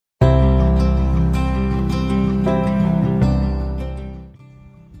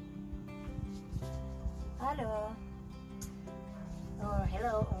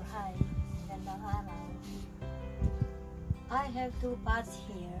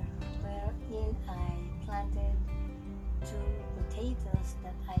wherein I planted 2 potatoes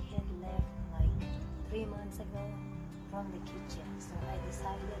that I had left like 3 months ago from the kitchen. So I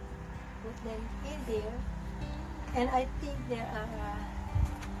decided to put them in there, and I think there are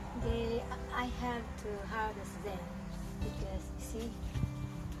I have to harvest them because you see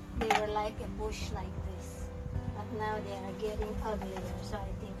they were like a bush like this, but now they are getting uglier, so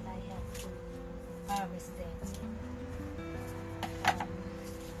I think I have to harvest them.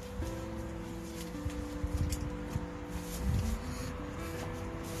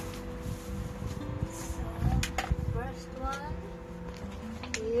 First one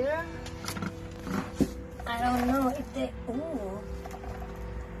here. I don't know if they. Ooh,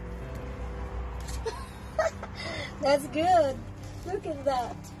 that's good. Look at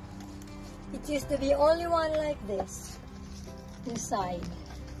that. It used to be only one like this inside.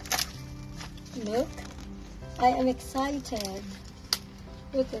 Look, I am excited.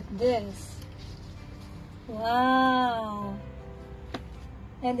 Look at this. Wow.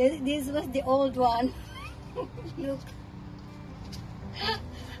 And this was the old one. Look.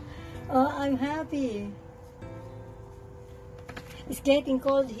 Oh, I'm happy. It's getting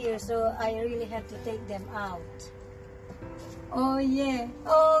cold here, so I really have to take them out. Oh yeah.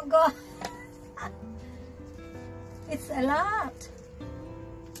 Oh God. It's a lot.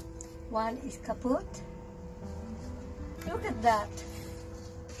 One is kaput. Look at that.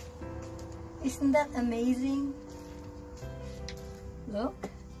 Isn't that amazing? Look.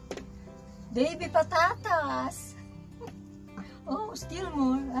 Baby patatas. Oh, still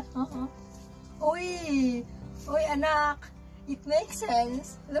more. Oy. Oy, anak. It makes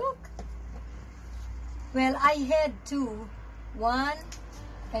sense. Look. Well, I had 2. 1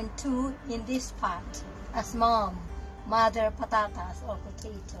 and 2 in this pot as mother patatas or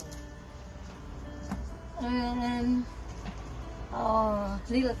potato. And oh,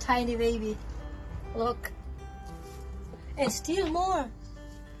 little tiny baby. Look. And still more.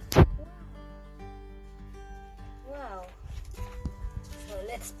 Wow. So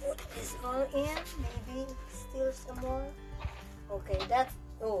let's put this all in. Maybe still some more. Okay, that's,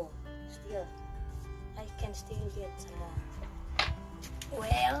 oh, still. I can still get some more.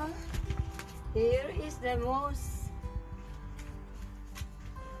 Well, here is the most,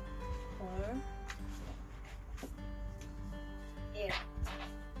 or here,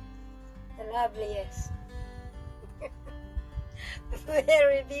 the loveliest,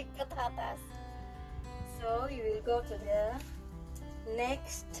 very big patatas. So you will go to the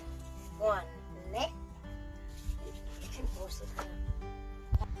next one. Next, you can force it down.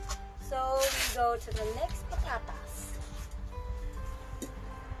 So we go to the next patatas.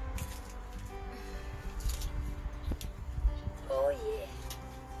 Oh yeah.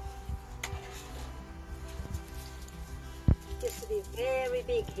 It used to be very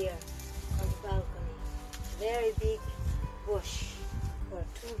big here on the balcony. Very big bush, or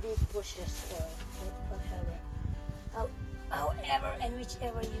 2 big bushes, or whatever. However and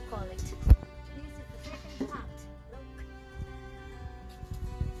whichever you call it. This is the second pot. Look.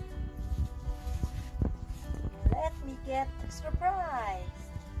 Let me get a surprise.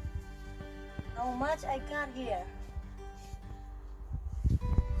 How much I got here?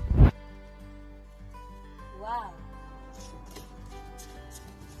 Wow.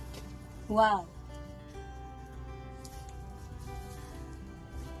 Wow.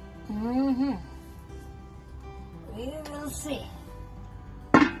 We will see.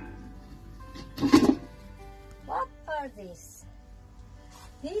 What are these?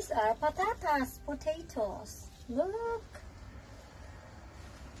 These are patatas, potatoes. Look.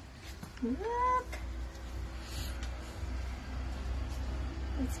 Look.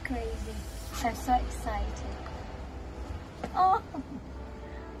 It's crazy. I'm so excited. Oh.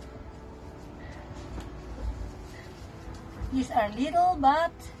 These are little,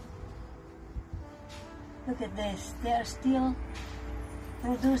 but look at this. They are still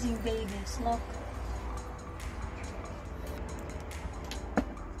producing babies. Look.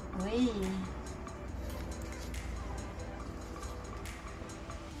 Wee.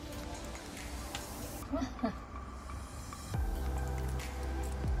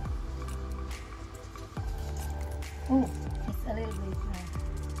 Oh, it's a little bit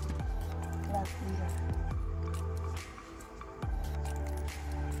lot bigger.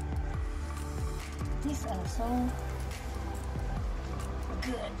 These are so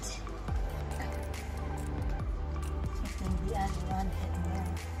good. I think the other one had more.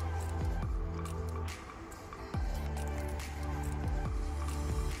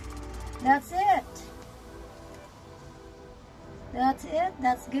 That's it. That's it.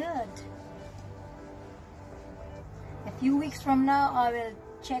 That's good. I Few weeks from now, I will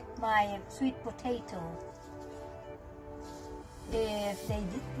check my sweet potato if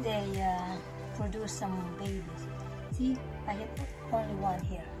they produce some babies. See, I have only one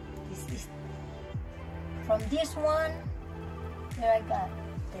here. This is from this one. Where I got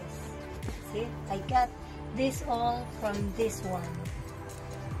this. See, I got this all from this one.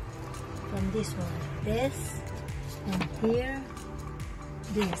 From this one, this, and here,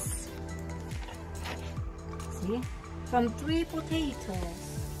 this. See, from 3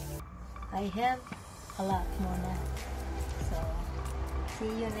 potatoes, I have a lot more now. So,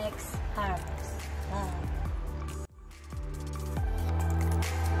 see you next harvest. Bye.